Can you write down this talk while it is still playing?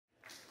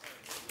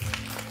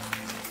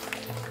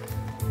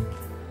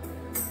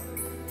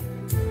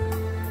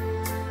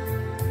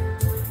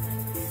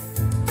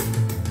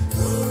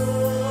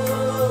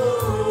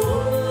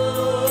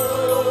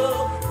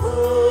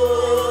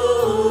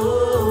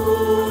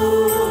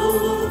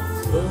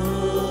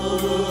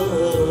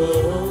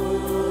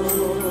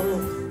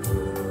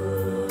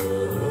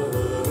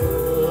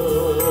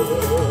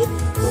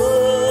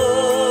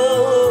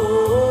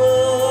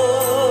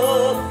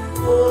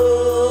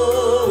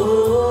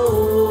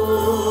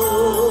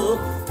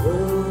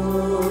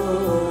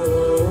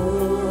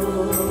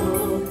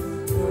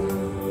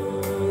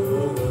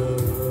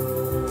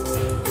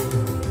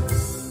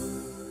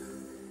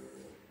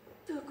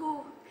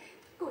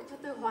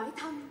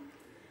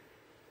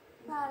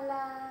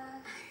là...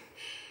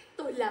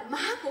 Tôi là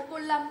má của cô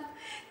Lâm.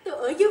 Tôi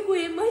ở dưới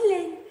quê mới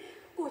lên.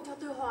 Cô cho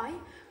tôi hỏi,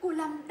 cô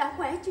Lâm đã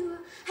khỏe chưa?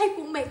 Hay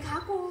cũng mệt hả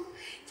cô?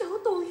 Cháu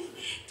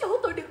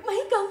tôi được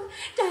mấy cân?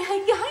 Trai hay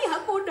gái hả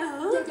cô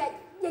đỡ?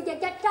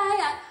 Dạ trai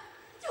ạ.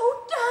 Cháu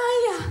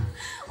trai à?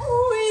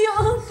 Ôi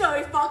ơn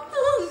trời Phật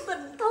thương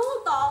tình thấu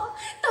tỏ,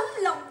 tấm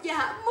lòng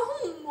dạ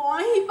mong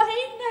mỏi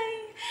bấy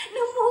nay.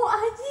 Nam mô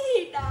A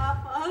Di Đà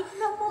Phật,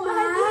 Nam mô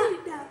A Di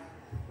Đà.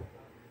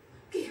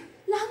 Kìa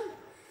Lâm,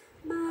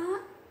 Má,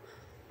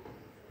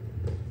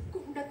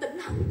 con đã tỉnh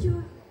hẳn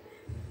chưa?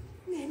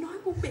 Nghe nói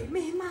con bị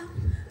mê man,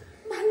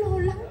 má lo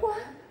lắng quá.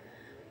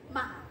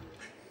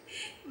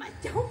 Mà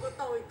cháu của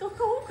tôi có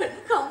khố khỉnh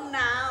không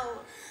nào?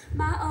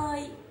 Má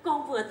ơi,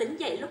 con vừa tỉnh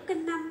dậy lúc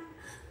canh 5.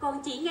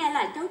 Con chỉ nghe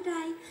là cháu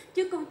trai,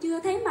 chứ con chưa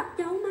thấy mặt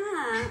cháu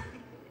má à.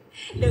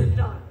 Được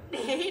rồi,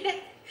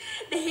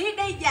 để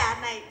đây già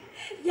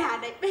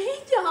này bế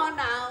cho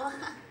nào.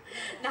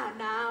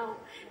 Nào,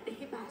 để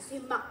bà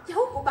xem mặt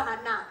cháu của bà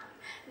nào.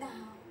 Nào.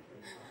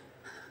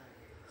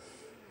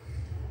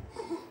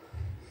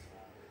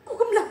 Cô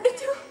không lầm đấy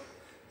chứ?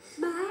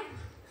 Má,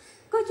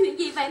 có chuyện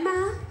gì vậy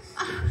má?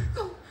 À,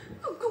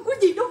 không có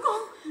gì đâu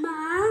con.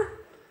 Má.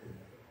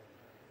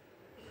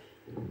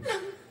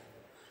 Lâm.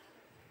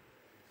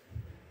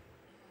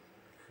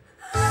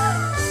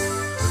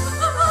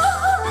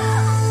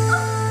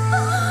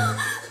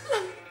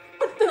 Lâm,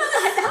 bình tĩnh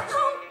lại đã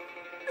không?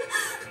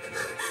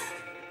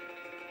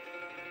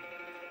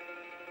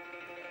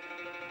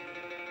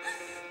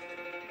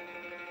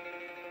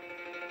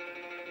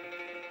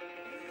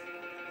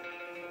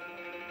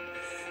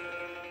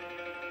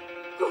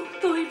 Con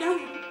tôi đâu?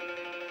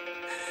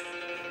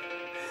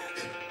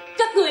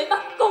 Các người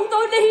bắt con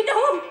tôi đi đâu?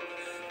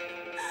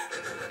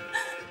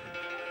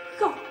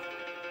 Không,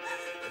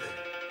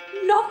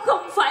 nó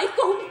không phải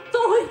con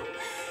tôi.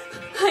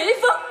 Hãy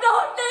vứt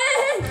nó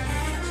đi.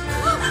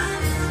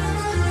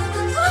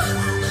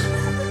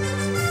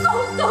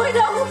 Con tôi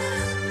đâu?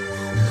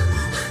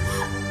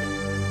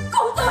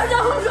 Con tôi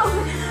đâu rồi?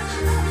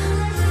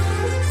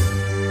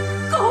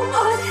 Con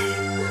ơi,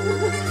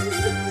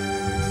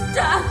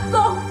 trả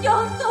con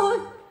cho tôi.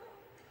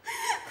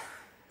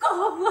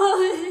 Con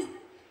ơi,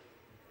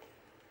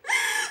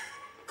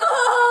 con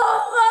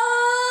ơi.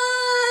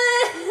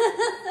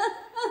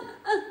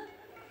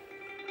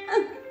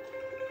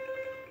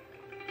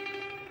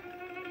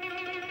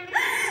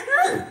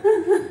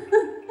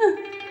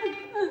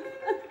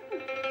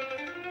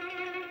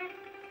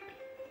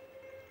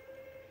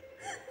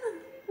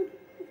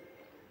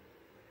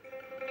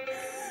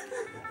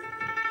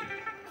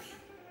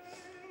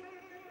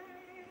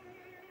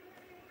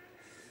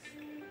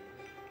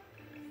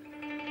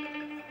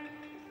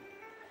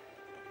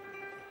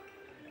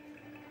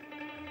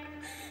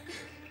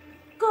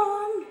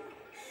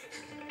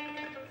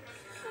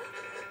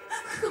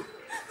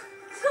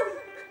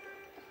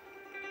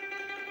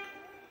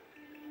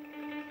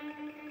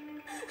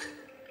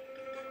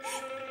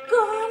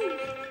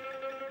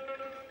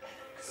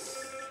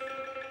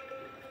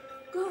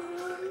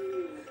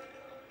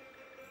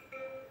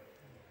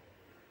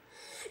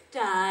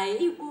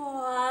 Trải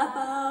qua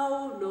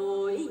bao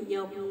nỗi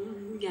nhọc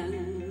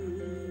nhằn,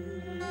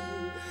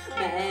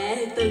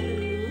 mẹ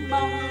từng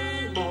mong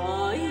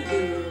mỏi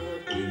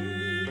được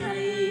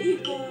thấy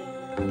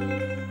con.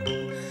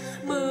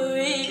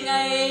 10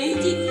 ngày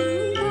 9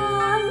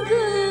 tháng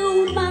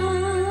cưu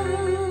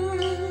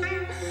mang,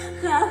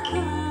 khát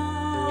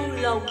khao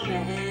lòng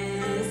mẹ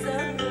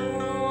sớm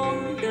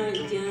luôn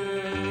đợi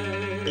chờ,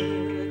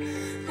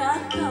 khát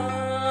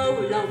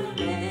khao lòng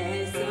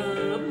mẹ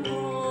sớm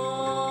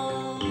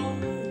luôn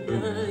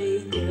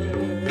đợi chờ.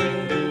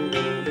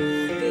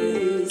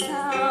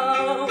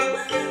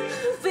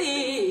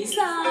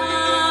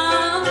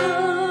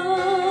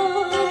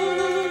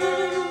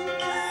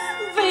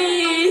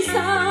 Vì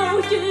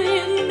sao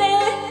chuyện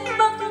đến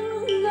bất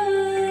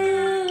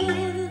ngờ,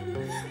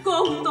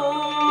 con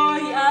tôi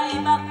ai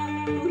bắt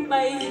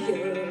bây giờ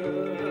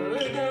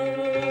đâu?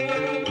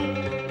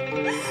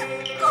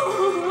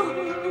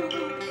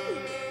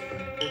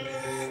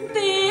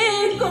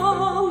 Tiếng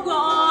con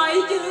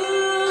gọi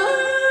giữa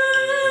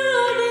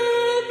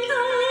đêm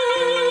thơ,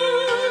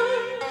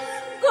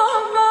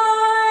 con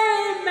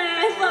ơi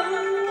mẹ vẫn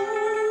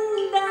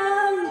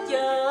đang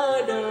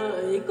chờ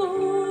đợi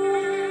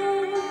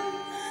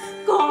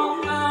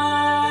con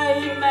ơi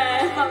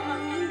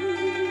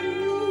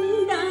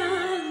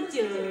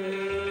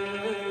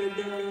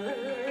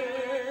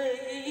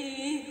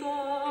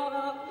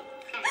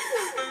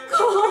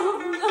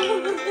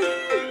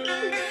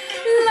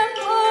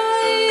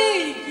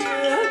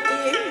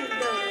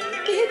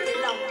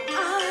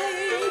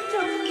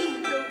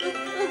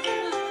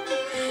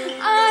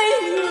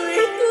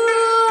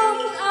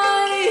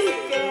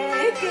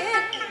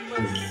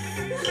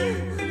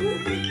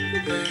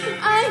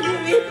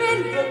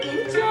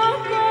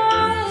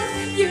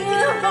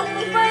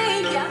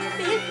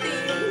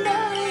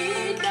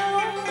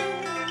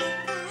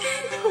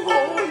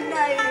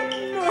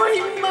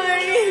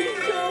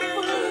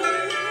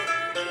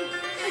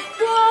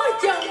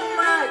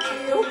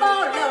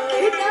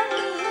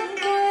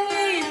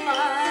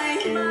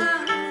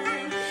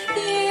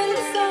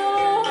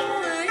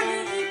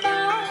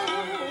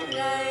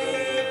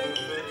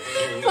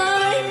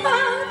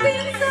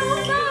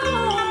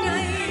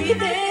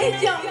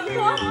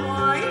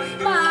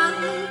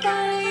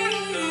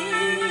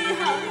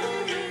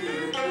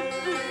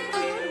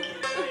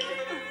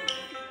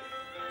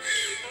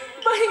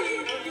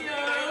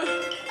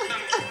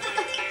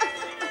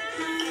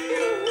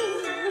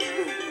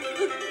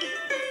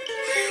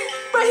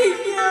bây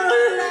giờ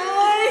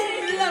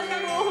lại là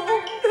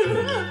một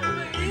đứa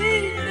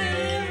bị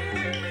đen.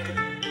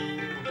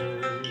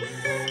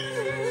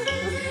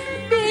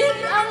 Biết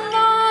ăn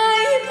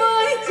nói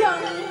với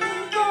chồng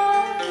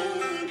con,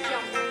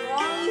 chồng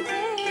con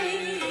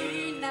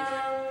thế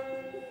nào.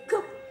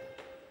 Không,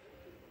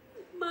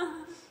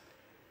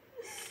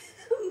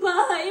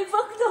 mà hãy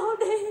vứt nó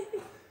đi.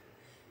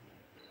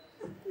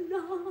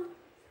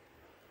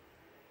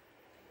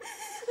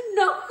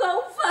 Nó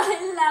không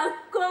phải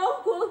là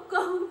con của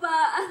con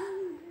và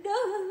anh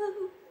đâu.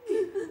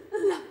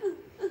 Lâm,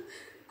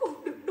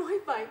 con đừng nói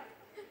vậy.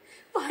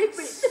 Phải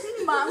vì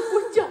tính mạng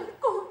của chồng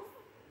con.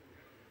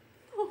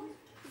 Thôi,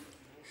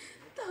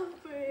 ta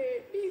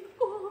về đi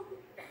con.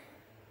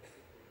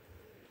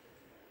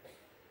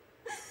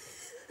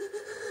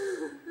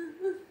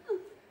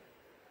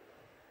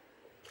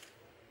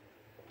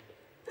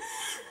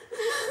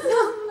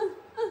 Lâm.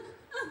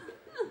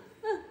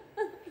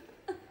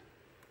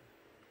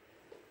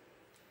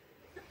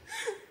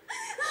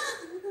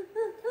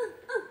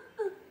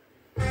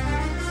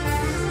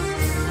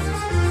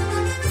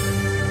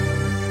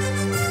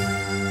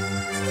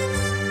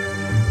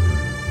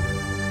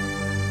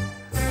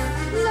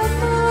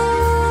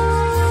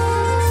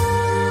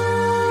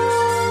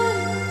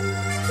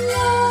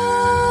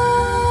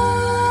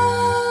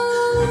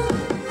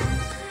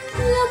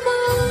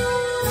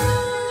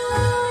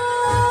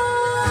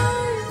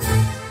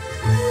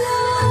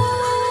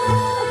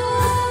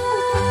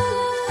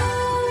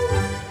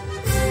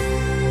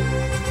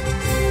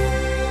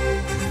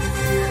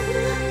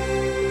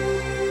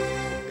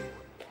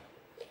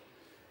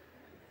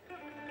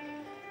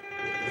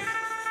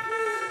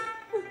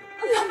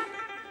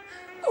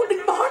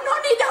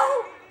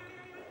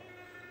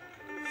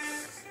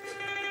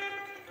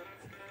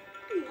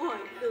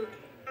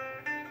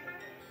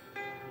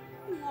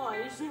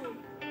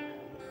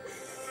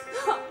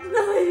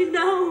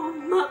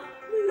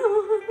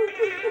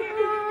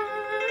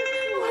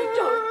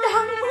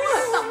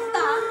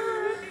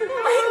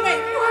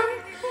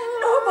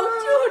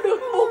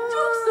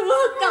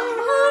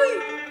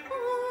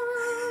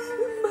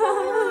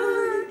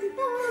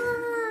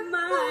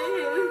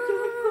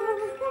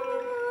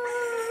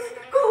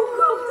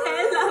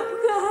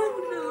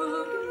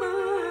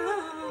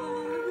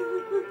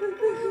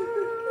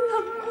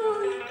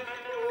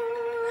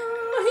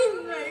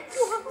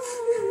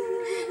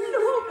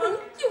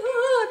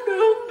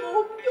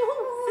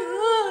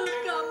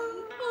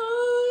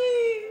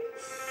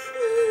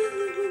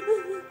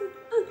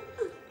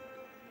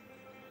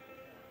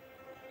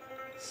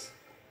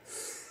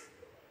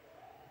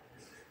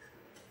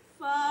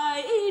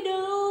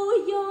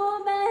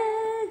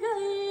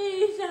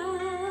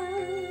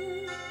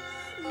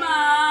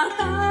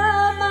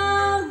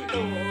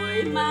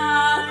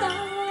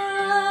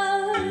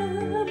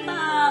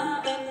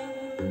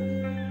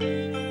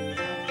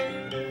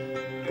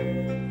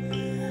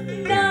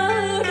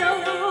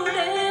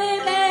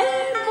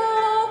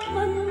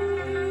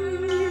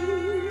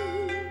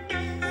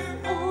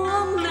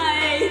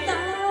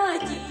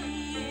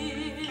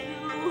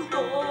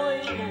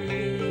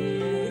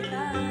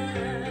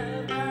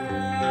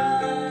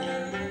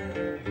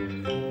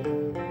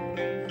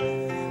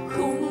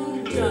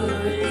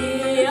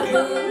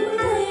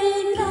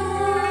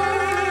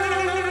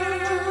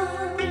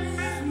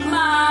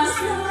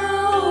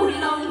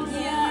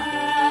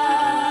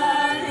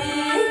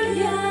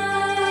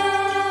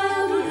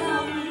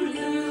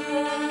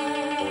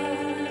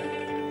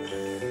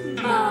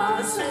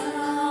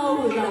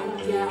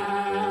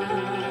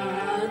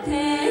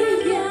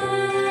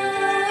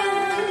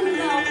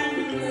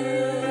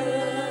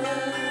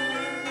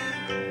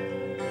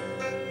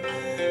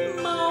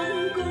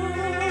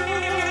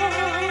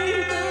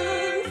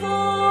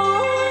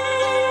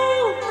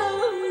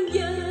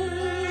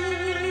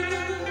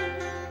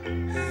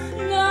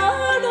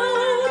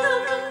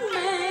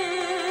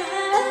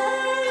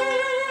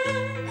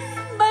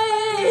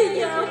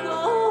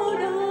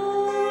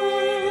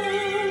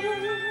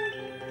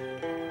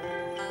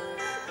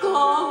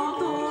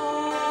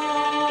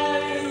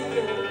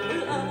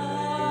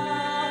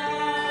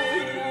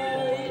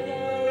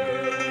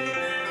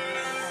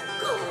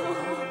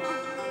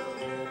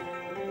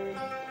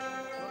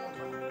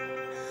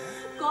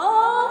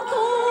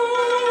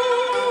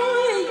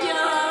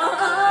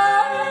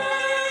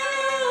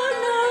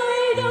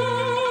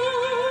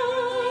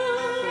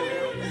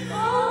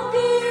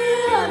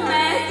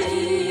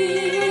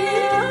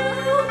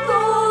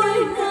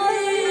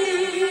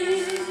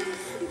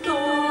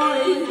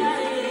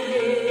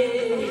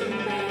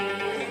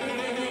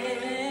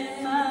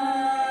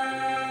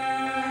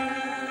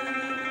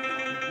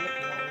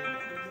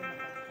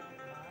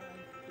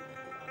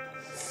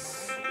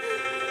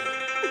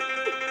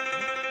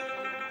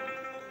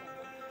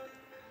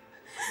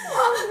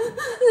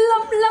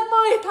 Lâm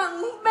ơi,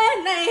 thằng bé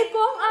này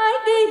con ai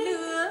đi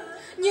nữa,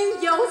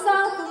 nhưng dẫu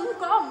sao cũng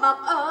có mặt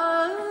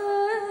ở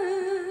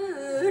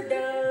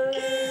đời.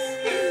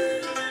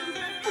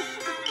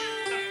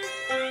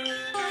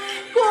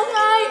 Con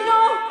ai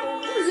nó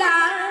cũng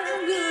là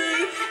người,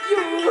 dù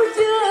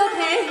chưa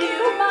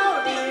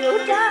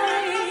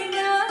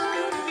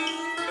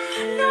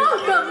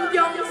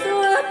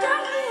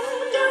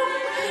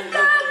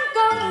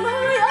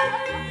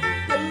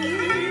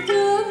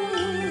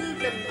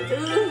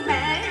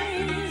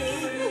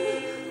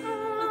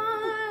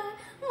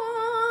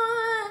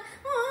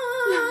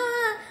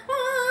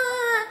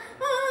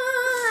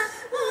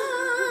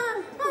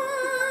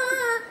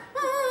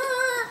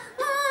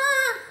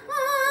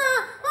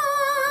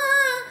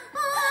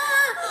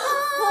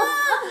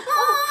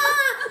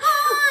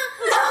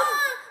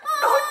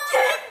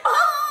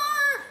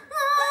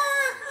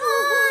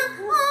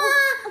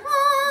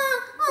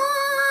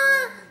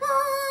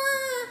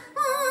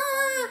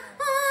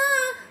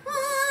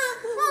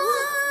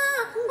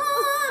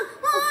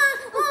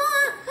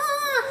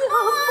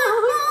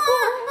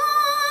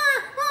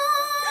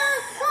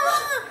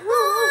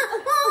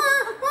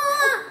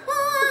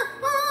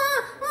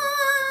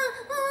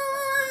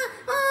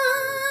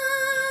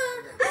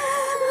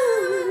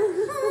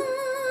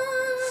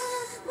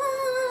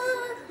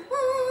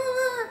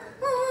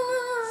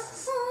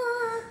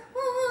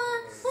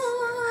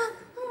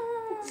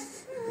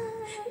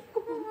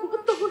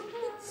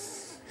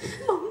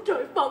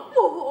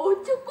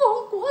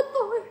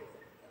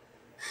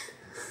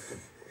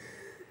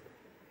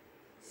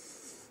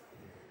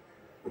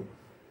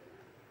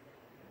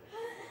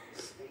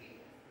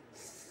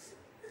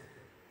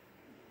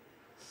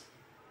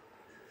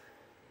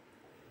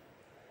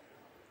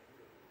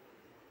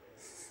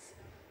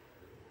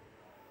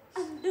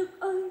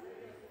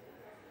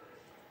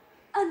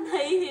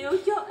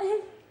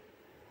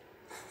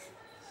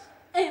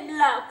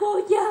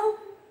cô giáo.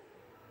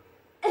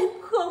 Em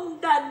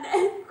không đành,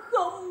 em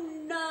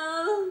không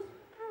nỡ.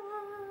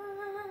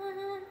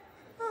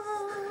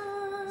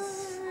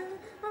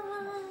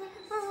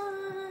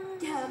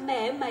 Cha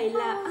mẹ mày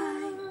là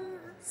ai?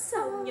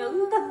 Sao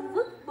nhẫn tâm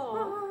vứt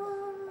bỏ?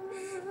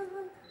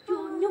 Chú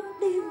nhóc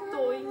đêm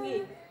tội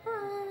nghiệp,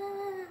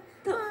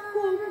 thật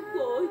khốn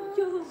khổ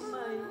cho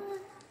mày.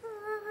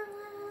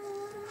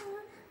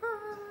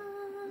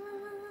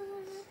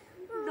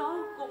 Nó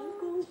cũng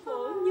khốn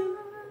khổ như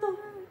tôi,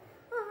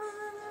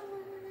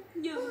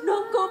 nhưng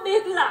nó có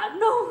biết là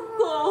nó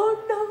khổ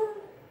đâu.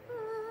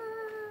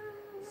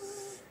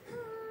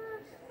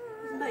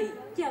 Mày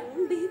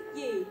chẳng biết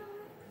gì.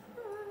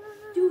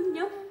 Chú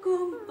nhóc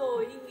con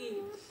tội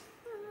nghiệp,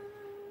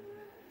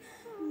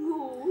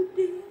 ngủ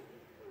đi,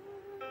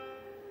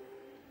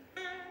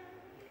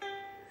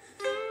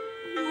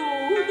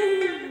 ngủ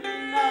đi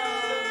nào.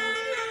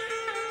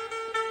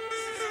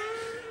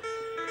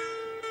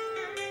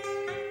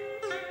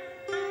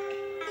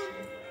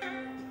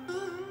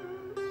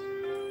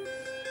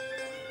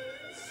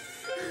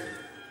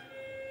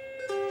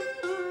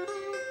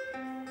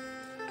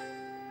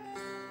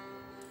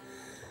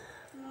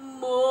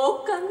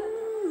 Một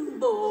cánh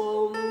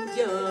buồn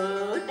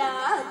giờ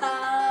đã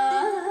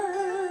ta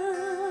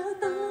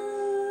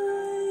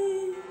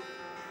tới,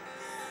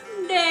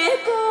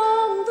 để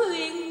con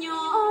thuyền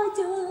nhỏ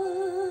chơi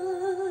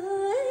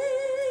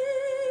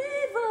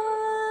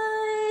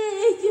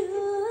vơi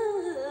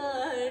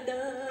giữa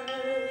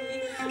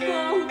đời.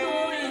 Con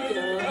tôi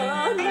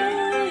giờ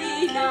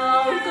nơi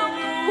nào câu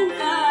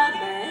ca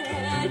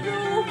mẹ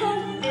ru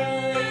không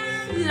rời,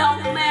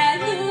 lòng mẹ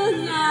như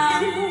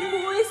ngàn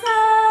muối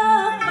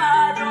xa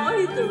và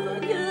rối tựa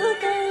như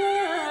tơ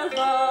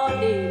vào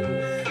niềm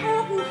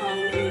ước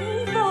hồng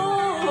vô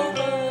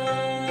bờ.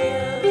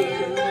 Biết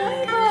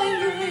nói với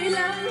người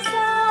làm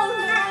sao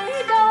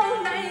nỗi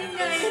đau này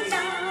ngày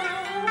nào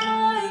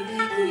ơi,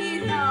 khi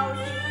nào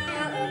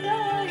chưa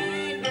nơi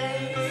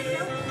này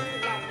trong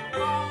lòng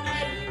con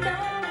em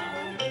đau.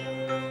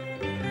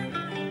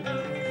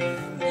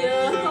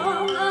 Giờ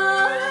con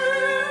ở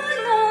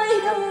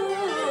nơi đâu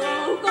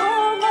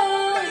con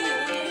ơi,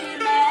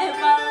 mẹ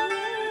vẫn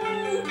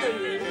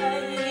từng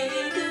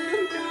ngày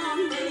thương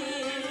con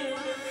nhiều,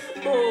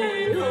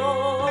 bồi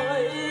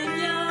hồi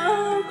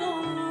nhớ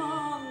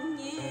con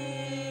nhiều.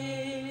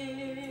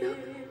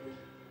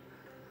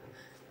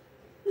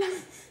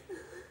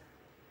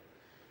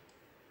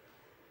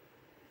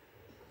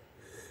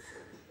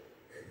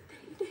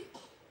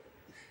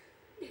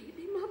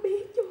 Để má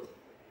biết cho.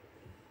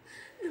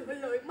 Lựa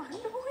lời má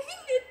nói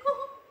nghe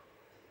con.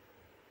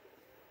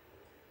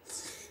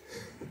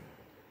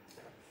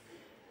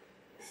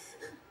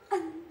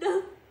 Anh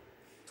Đâm.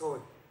 Thôi,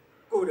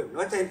 cô đừng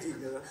nói thêm gì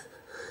nữa.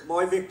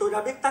 Mọi việc tôi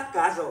đã biết tất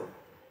cả rồi.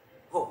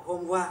 Hồi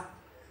hôm qua,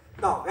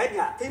 đò ghé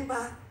nhà thím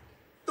Ba,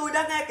 tôi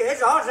đã nghe kể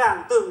rõ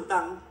ràng tường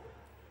tận.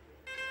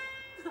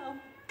 Không,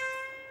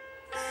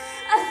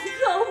 anh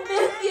không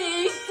biết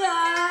gì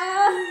cả.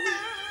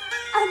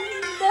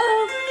 Anh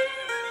Đâm.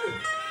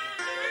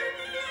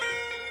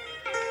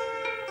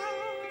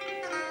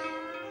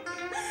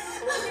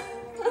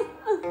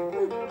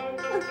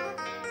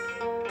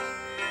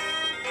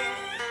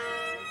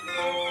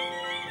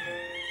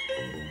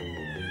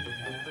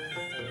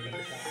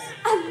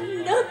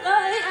 Anh Đức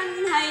ơi,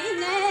 anh hãy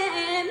nghe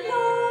em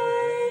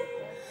nói,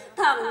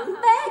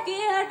 thằng bé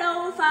kia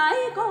đâu phải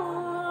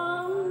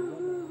con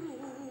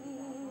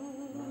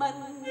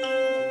mình.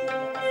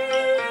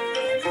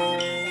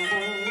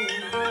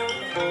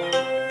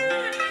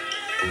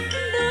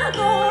 Đứa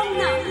con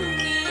nặng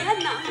nghĩa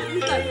nặng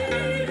tình,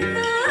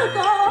 đứa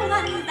con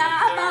anh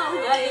đã bao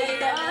ngày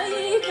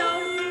đợi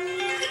trông.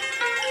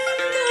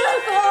 Đứa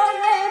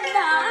con em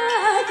đã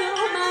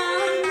chưa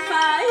mang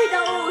phải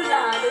đâu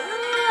là đứa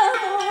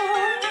con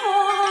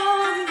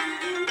ngoan.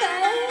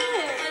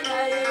 Thế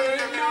này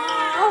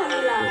nó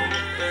là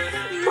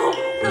một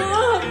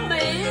đứa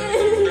Mỹ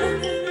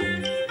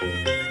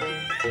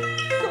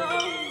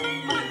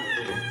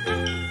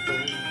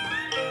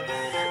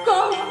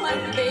con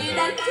mình bị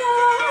đánh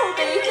cháu,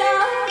 bị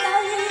cháu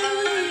đây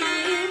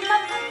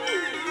mất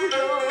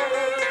rồi.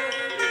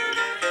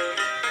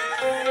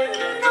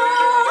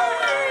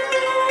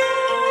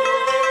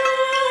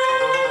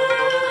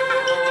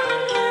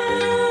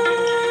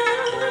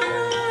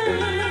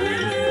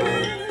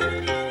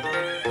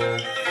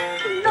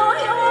 Nói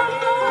ôm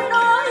cô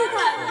nói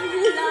thành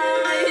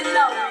lời,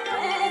 lòng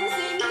em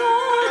xin cô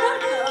đất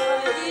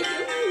trời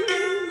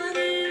chứng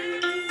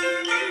minh.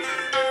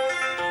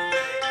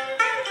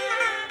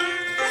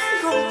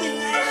 Không tin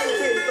em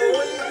thì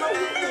tôi không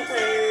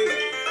thể.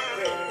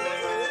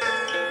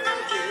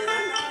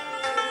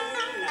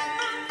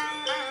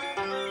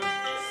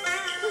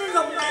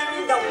 Không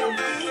tin đồng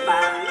chí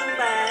bạn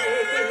bè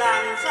thì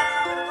làm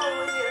sao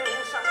tôi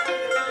sống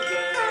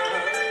về.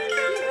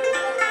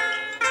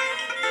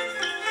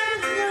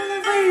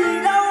 Nhưng vì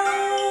đâu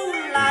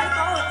lại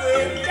có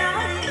chuyện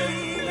trái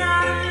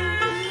ngang,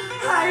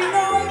 hãy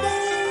nói đi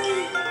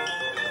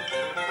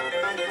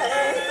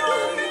để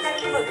tôi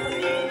đánh mực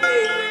tìm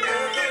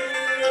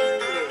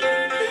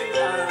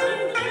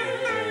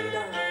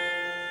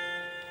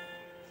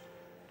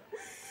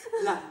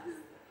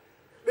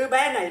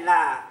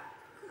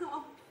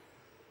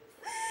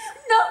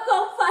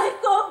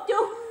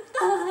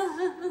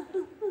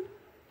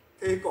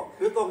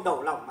con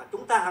đầu lòng mà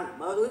chúng ta hằng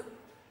mơ ước.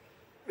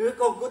 Đứa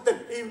con của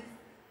tình yêu,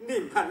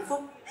 niềm hạnh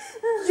phúc.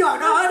 Giờ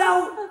nó ở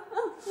đâu?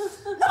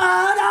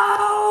 Ở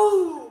đâu?